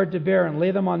burdens, hard to bear, and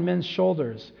lay them on men's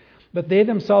shoulders, but they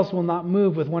themselves will not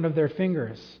move with one of their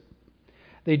fingers.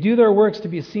 They do their works to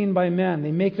be seen by men.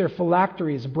 They make their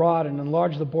phylacteries broad and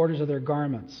enlarge the borders of their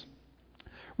garments."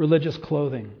 Religious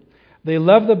clothing. "They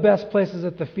love the best places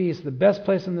at the feast, the best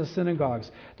place in the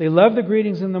synagogues. They love the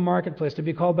greetings in the marketplace, to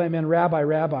be called by men, 'Rabbi,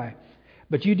 Rabbi.'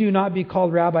 But you do not be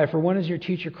called Rabbi, for one is your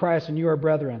teacher, Christ, and you are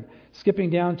brethren." Skipping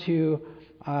down to,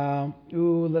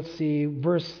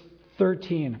 verse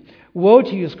 13. "Woe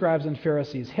to you, scribes and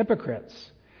Pharisees,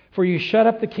 hypocrites! For you shut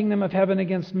up the kingdom of heaven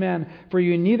against men, for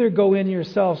you neither go in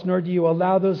yourselves, nor do you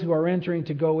allow those who are entering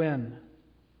to go in."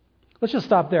 Let's just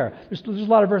stop there. There's a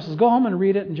lot of verses. Go home and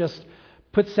read it and just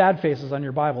Put sad faces on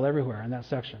your Bible everywhere in that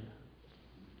section.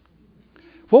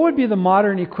 What would be the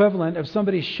modern equivalent of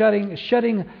somebody shutting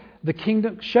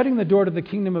the door to the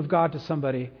kingdom of God to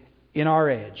somebody in our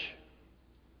age?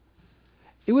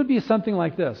 It would be something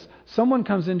like this. Someone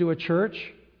comes into a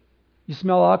church, you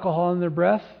smell alcohol in their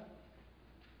breath,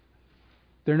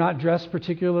 they're not dressed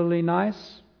particularly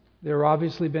nice, they're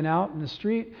obviously been out in the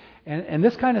street, and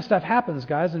this kind of stuff happens,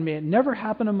 guys, and may it never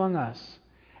happen among us.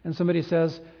 And somebody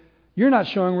says, you're not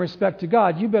showing respect to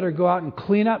God. You better go out and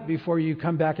clean up before you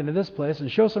come back into this place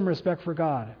and show some respect for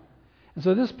God. And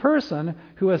so this person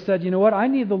who has said, you know what, I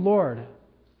need the Lord.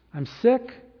 I'm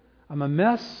sick. I'm a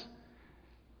mess.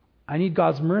 I need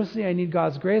God's mercy. I need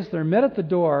God's grace. They're met at the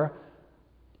door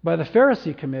by the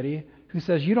Pharisee committee who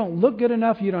says, you don't look good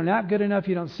enough. You don't act good enough.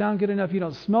 You don't sound good enough. You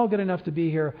don't smell good enough to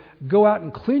be here. Go out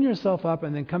and clean yourself up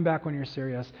and then come back when you're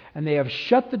serious. And they have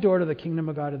shut the door to the kingdom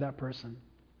of God to that person.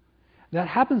 That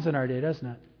happens in our day, doesn't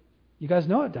it? You guys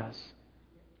know it does.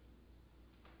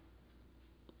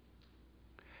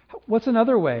 What's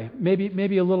another way?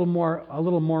 Maybe a little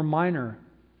more minor.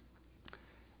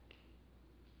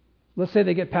 Let's say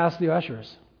they get past the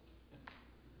ushers.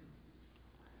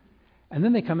 And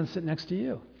then they come and sit next to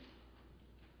you.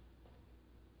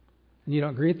 And you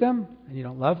don't greet them, and you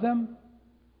don't love them.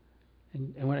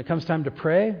 And when it comes time to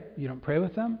pray, you don't pray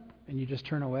with them, and you just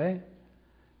turn away.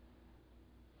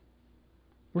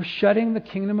 We're shutting the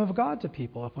kingdom of God to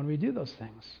people up when we do those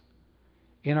things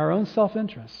in our own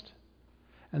self-interest.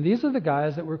 And these are the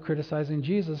guys that were criticizing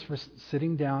Jesus for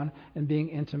sitting down and being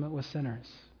intimate with sinners.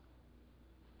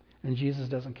 And Jesus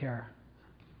doesn't care.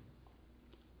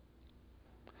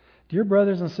 Dear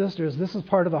brothers and sisters, this is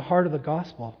part of the heart of the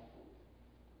gospel.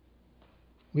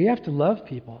 We have to love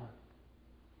people.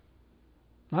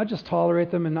 Not just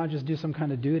tolerate them and not just do some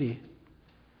kind of duty.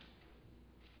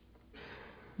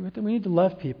 We need to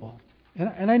love people.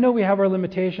 And I know we have our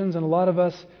limitations, and a lot of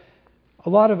us,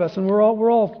 and we're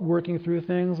all working through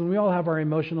things, and we all have our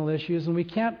emotional issues, and we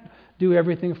can't do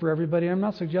everything for everybody. I'm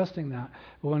not suggesting that.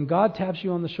 But when God taps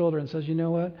you on the shoulder and says, you know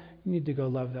what, you need to go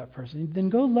love that person, then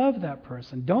go love that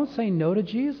person. Don't say no to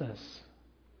Jesus.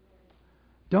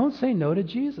 Don't say no to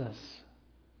Jesus.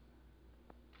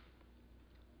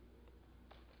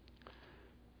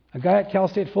 A guy at Cal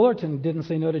State Fullerton didn't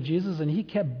say no to Jesus, and he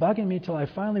kept bugging me till I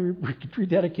finally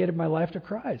rededicated my life to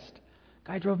Christ.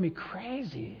 Guy drove me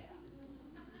crazy.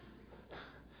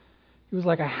 He was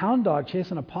like a hound dog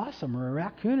chasing a possum or a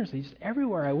raccoon or something. Just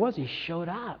everywhere I was, he showed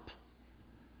up.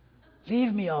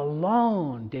 Leave me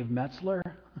alone, Dave Metzler.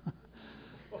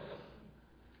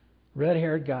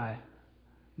 Red-haired guy,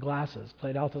 glasses,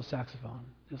 played alto saxophone,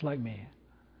 just like me.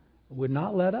 Would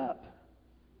not let up.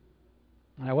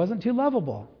 And I wasn't too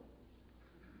lovable.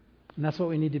 And that's what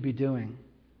we need to be doing.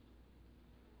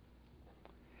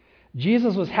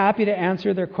 Jesus was happy to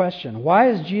answer their question. Why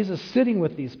is Jesus sitting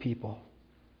with these people?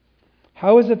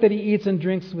 How is it that he eats and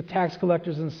drinks with tax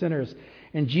collectors and sinners?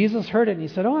 And Jesus heard it and he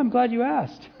said, I'm glad you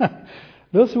asked.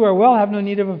 Those who are well have no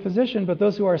need of a physician, but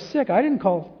those who are sick, I didn't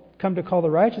come to call the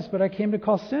righteous, but I came to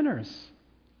call sinners.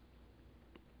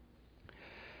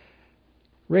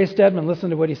 Ray Stedman,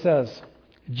 listen to what he says.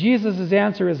 Jesus'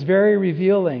 answer is very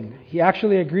revealing. He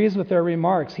actually agrees with their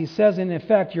remarks. He says, in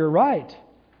effect, you're right.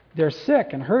 They're sick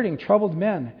and hurting, troubled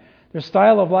men. Their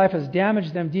style of life has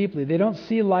damaged them deeply. They don't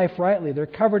see life rightly. They're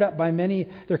covering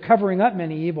up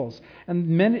many evils.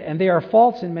 And they are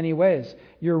false in many ways.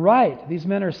 You're right. These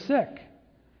men are sick.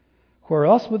 Where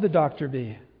else would the doctor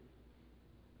be?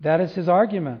 That is his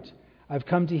argument. I've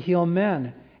come to heal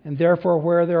men, and therefore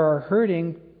where they are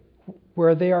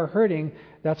hurting,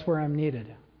 that's where I'm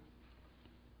needed.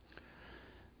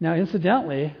 Now,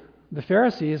 incidentally, the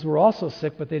Pharisees were also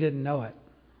sick, but they didn't know it.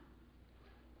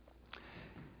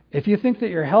 If you think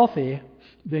that you're healthy,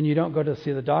 then you don't go to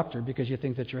see the doctor because you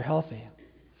think that you're healthy.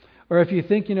 Or if you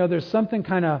think, there's something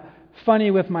kind of funny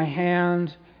with my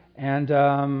hand, and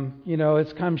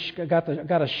it's kind of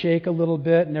got to shake a little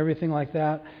bit and everything like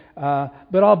that.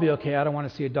 But I'll be okay. I don't want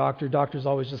to see a doctor. Doctors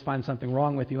always just find something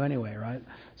wrong with you anyway, right?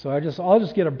 So I'll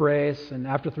just get a brace, and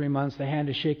after 3 months the hand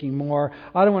is shaking more.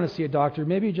 I don't want to see a doctor.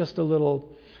 Maybe just a little,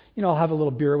 I'll have a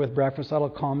little beer with breakfast. That'll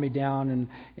calm me down.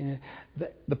 And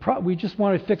we just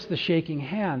want to fix the shaking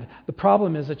hand. The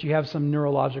problem is that you have some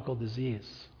neurological disease.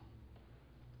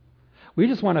 We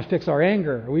just want to fix our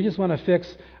anger, or we just want to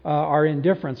fix our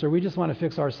indifference, or we just want to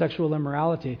fix our sexual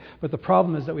immorality. But the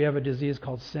problem is that we have a disease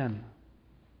called sin.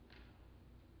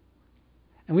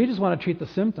 And we just want to treat the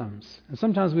symptoms. And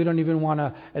sometimes we don't even want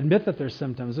to admit that there's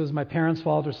symptoms. It was my parents'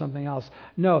 fault or something else.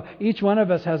 No, each one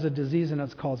of us has a disease, and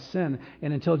it's called sin.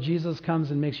 And until Jesus comes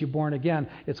and makes you born again,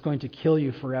 it's going to kill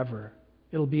you forever.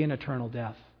 It'll be an eternal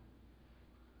death.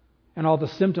 And all the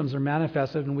symptoms are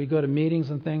manifested, and we go to meetings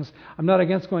and things. I'm not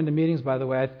against going to meetings, by the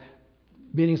way.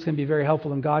 Meetings can be very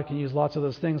helpful, and God can use lots of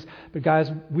those things. But guys,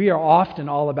 we are often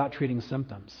all about treating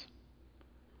symptoms.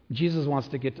 Jesus wants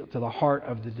to get to the heart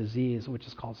of the disease, which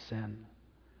is called sin.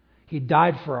 He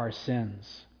died for our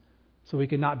sins, so we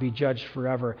could not be judged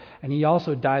forever. And He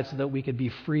also died so that we could be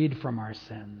freed from our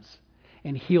sins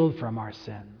and healed from our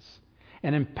sins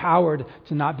and empowered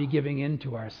to not be giving in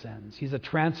to our sins. He's a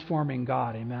transforming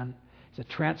God, amen? He's a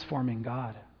transforming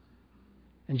God.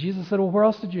 And Jesus said, well, where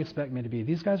else did you expect me to be?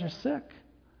 These guys are sick.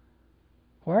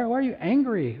 Why are you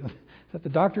angry that the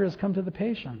doctor has come to the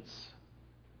patients?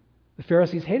 The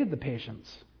Pharisees hated the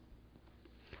patients.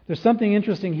 There's something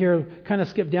interesting here, kind of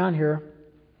skip down here.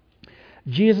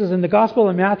 Jesus, in the Gospel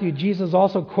of Matthew, Jesus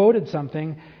also quoted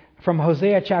something from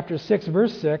Hosea chapter 6,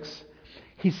 verse 6.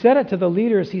 He said it to the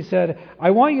leaders. He said,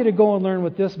 I want you to go and learn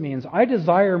what this means. I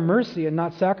desire mercy and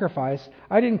not sacrifice.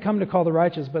 I didn't come to call the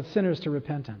righteous, but sinners to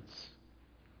repentance.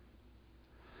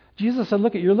 Jesus said,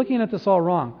 look, you're looking at this all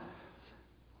wrong.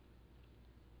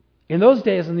 In those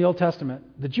days in the Old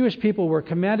Testament, the Jewish people were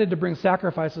commanded to bring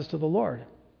sacrifices to the Lord.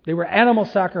 They were animal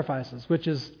sacrifices, which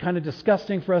is kind of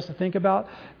disgusting for us to think about.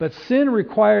 But sin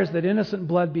requires that innocent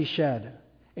blood be shed.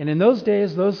 And in those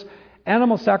days, those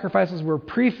animal sacrifices were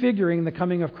prefiguring the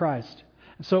coming of Christ.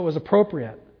 And so it was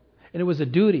appropriate. And it was a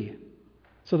duty.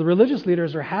 So the religious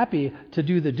leaders are happy to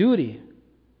do the duty.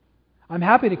 I'm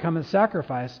happy to come and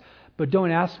sacrifice, but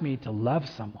don't ask me to love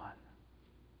someone.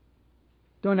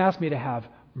 Don't ask me to have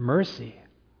mercy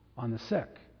on the sick.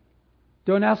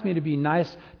 Don't ask me to be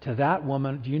nice to that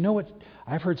woman. Do you know what?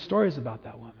 I've heard stories about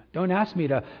that woman. Don't ask me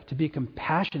to be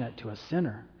compassionate to a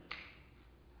sinner.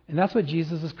 And that's what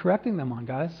Jesus is correcting them on,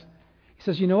 guys. He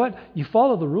says, you know what? You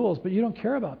follow the rules, but you don't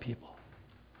care about people.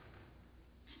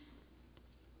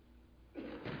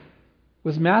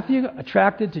 Was Matthew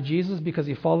attracted to Jesus because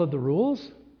he followed the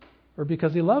rules or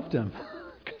because he loved him?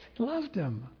 Because he loved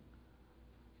him.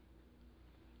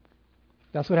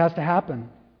 That's what has to happen.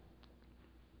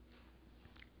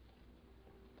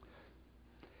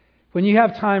 When you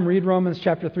have time, read Romans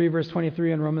chapter 3, verse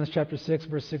 23 and Romans chapter 6,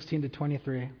 verse 16 to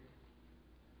 23.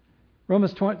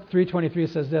 Romans 3:23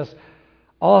 says this,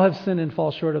 all have sinned and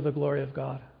fall short of the glory of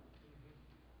God.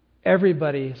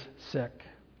 Everybody's sick,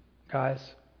 guys.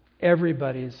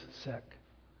 Everybody's sick.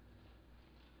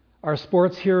 Our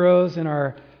sports heroes and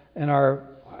our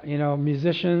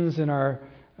musicians and our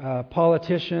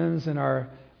politicians and our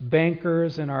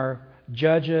bankers and our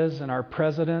judges and our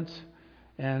president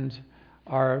and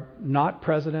our not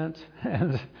president,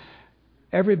 and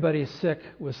everybody's sick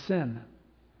with sin.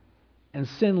 And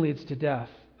sin leads to death.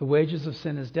 The wages of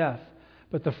sin is death.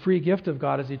 But the free gift of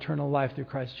God is eternal life through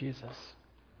Christ Jesus.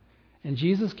 And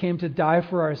Jesus came to die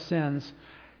for our sins,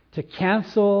 to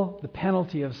cancel the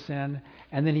penalty of sin,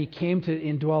 and then He came to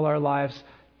indwell our lives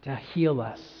to heal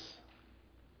us.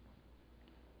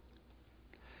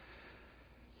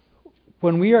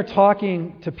 When we are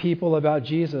talking to people about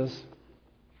Jesus,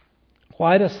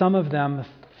 why do some of them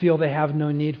feel they have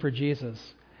no need for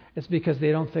Jesus? It's because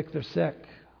they don't think they're sick.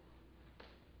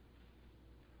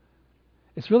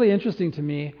 It's really interesting to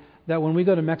me that when we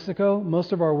go to Mexico,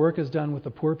 most of our work is done with the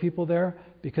poor people there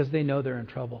because they know they're in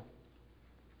trouble.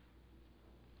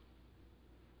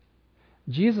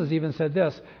 Jesus even said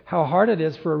this, how hard it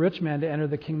is for a rich man to enter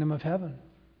the kingdom of heaven.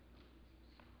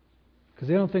 Because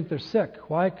they don't think they're sick.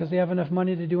 Why? Because they have enough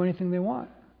money to do anything they want.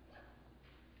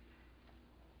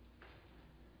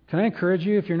 Can I encourage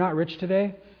you, if you're not rich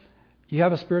today, you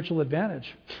have a spiritual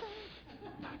advantage.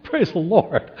 Praise the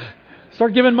Lord.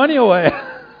 Start giving money away.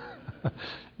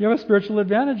 You have a spiritual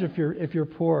advantage if you're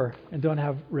poor and don't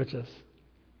have riches.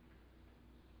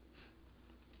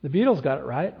 The Beatles got it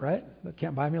right? That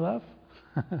Can't Buy Me Love?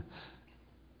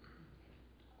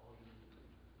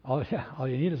 All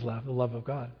you need is love, the love of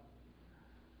God.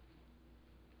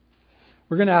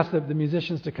 We're going to ask the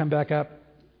musicians to come back up.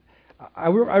 I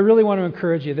really want to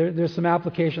encourage you. There's some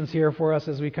applications here for us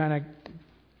as we kind of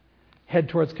head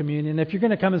towards communion. If you're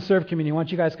going to come and serve communion, why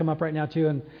don't you guys come up right now too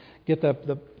and get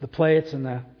the plates and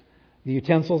the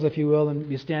utensils, if you will, and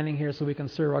be standing here so we can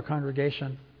serve our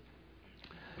congregation.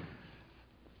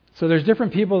 So there's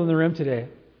different people in the room today.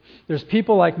 There's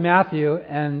people like Matthew,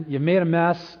 and you made a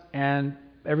mess, and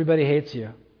everybody hates you.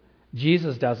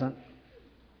 Jesus doesn't.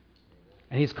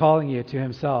 And He's calling you to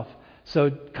Himself.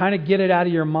 So kind of get it out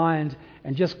of your mind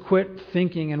and just quit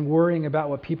thinking and worrying about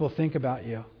what people think about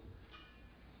you.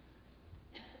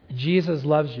 Jesus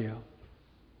loves you,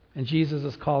 and Jesus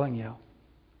is calling you.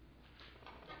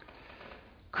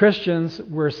 Christians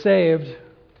were saved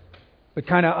but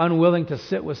kind of unwilling to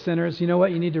sit with sinners, you know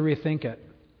what? You need to rethink it.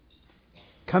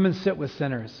 Come and sit with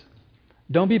sinners.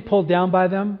 Don't be pulled down by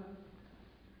them,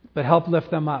 but help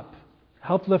lift them up.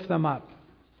 Help lift them up.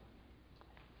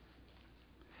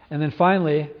 And then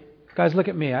finally, guys, look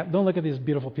at me. Don't look at these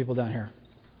beautiful people down here.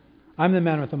 I'm the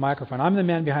man with the microphone. I'm the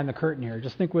man behind the curtain here.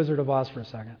 Just think Wizard of Oz for a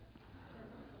second.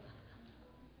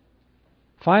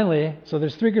 Finally, so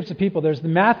there's three groups of people. There's the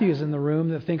Matthews in the room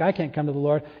that think, I can't come to the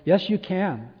Lord. Yes, you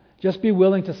can. Just be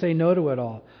willing to say no to it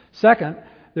all. Second,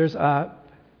 there's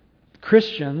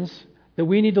Christians that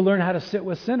we need to learn how to sit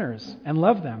with sinners and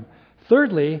love them.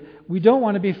 Thirdly, we don't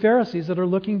want to be Pharisees that are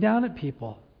looking down at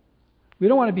people. We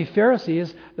don't want to be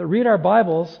Pharisees that read our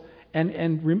Bibles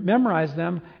and memorize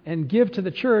them and give to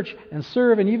the church and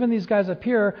serve, and even these guys up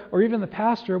here, or even the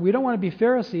pastor. We don't want to be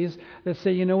Pharisees that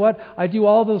say, you know what, I do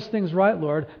all those things right,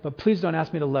 Lord, but please don't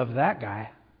ask me to love that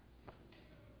guy.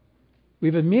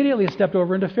 We've immediately stepped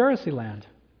over into Pharisee land.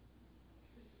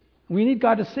 We need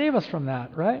God to save us from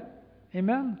that, right?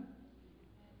 Amen?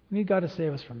 We need God to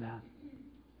save us from that.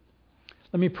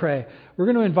 Let me pray. We're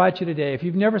going to invite you today. If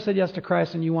you've never said yes to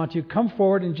Christ and you want to, come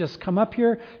forward and just come up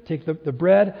here, take the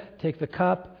bread, take the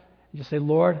cup, and just say,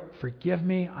 Lord, forgive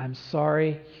me. I'm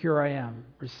sorry. Here I am.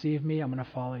 Receive me. I'm going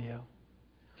to follow you.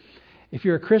 If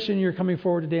you're a Christian, you're coming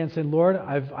forward today and saying, Lord,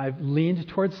 I've leaned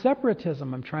towards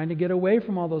separatism. I'm trying to get away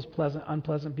from all those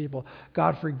unpleasant people.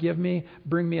 God, forgive me.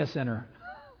 Bring me a sinner.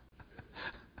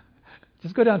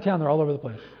 Just go downtown. They're all over the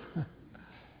place.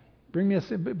 Bring me a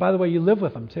sinner. By the way, you live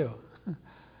with them too.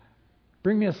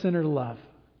 Bring me a sinner to love.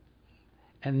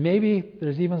 And maybe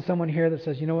there's even someone here that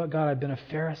says, you know what, God, I've been a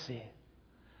Pharisee.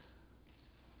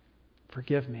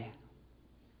 Forgive me.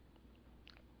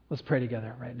 Let's pray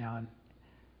together right now. And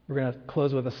we're going to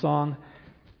close with a song.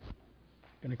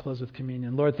 We're going to close with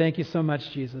communion. Lord, thank you so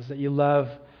much, Jesus, that you love,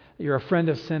 that you're a friend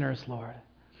of sinners, Lord.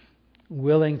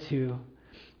 Willing to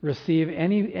receive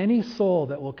any soul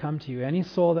that will come to you, any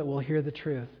soul that will hear the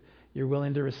truth. You're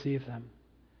willing to receive them.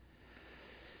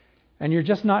 And you're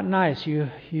just not nice.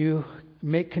 You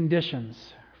make conditions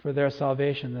for their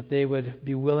salvation, that they would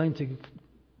be willing to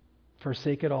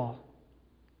forsake it all.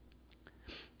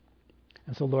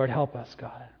 And so, Lord, help us,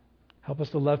 God. Help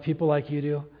us to love people like you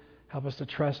do. Help us to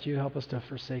trust you. Help us to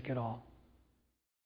forsake it all.